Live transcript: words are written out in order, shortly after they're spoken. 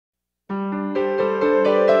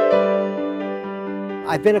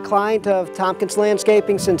I've been a client of Tompkins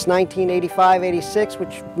Landscaping since 1985-86,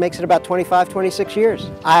 which makes it about 25, 26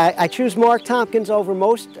 years. I choose Mark Tompkins over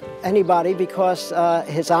most anybody because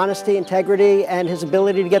his honesty, integrity, and his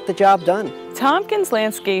ability to get the job done. Tompkins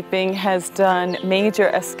Landscaping has done major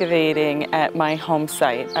excavating at my home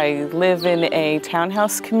site. I live in a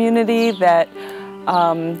townhouse community that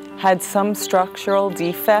had some structural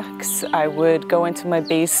defects. I would go into my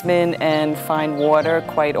basement and find water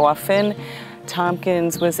quite often.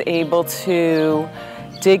 Tompkins was able to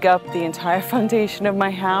dig up the entire foundation of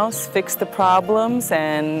my house, fix the problems,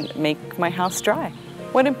 and make my house dry.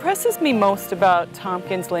 What impresses me most about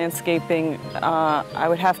Tompkins Landscaping, I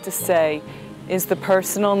would have to say, is the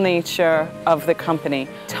personal nature of the company.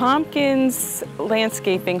 Tompkins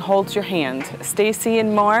Landscaping holds your hand. Stacy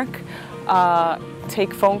and Mark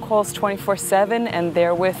take phone calls 24/7, and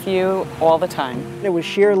they're with you all the time. It was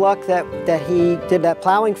sheer luck that he did that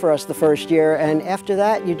plowing for us the first year, and after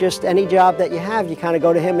that, any job that you have, you kind of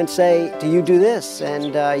go to him and say, do you do this?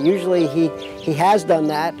 And usually he has done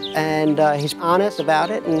that, and he's honest about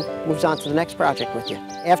it and moves on to the next project with you.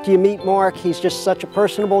 After you meet Mark, he's just such a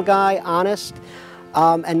personable guy, honest,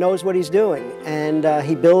 and knows what he's doing. And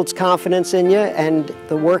he builds confidence in you, and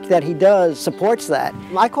the work that he does supports that.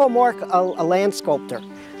 I call Mark a land sculptor.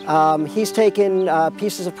 He's taken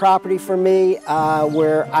pieces of property from me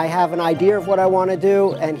where I have an idea of what I want to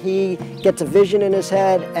do, and he gets a vision in his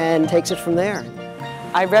head and takes it from there.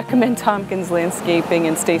 I recommend Tompkins Landscaping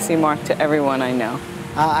and Stacy and Mark to everyone I know.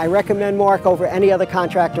 I recommend Mark over any other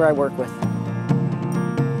contractor I work with.